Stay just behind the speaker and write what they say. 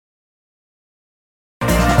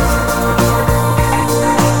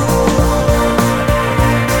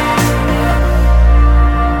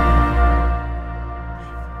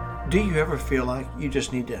Do you ever feel like you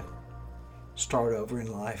just need to start over in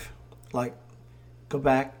life? Like go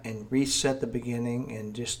back and reset the beginning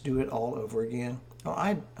and just do it all over again? Well,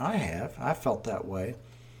 I have. I felt that way.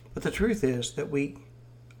 But the truth is that we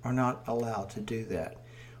are not allowed to do that.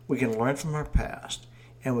 We can learn from our past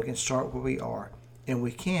and we can start where we are and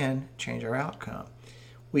we can change our outcome.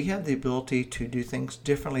 We have the ability to do things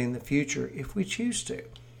differently in the future if we choose to.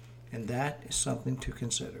 And that is something to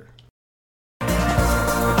consider.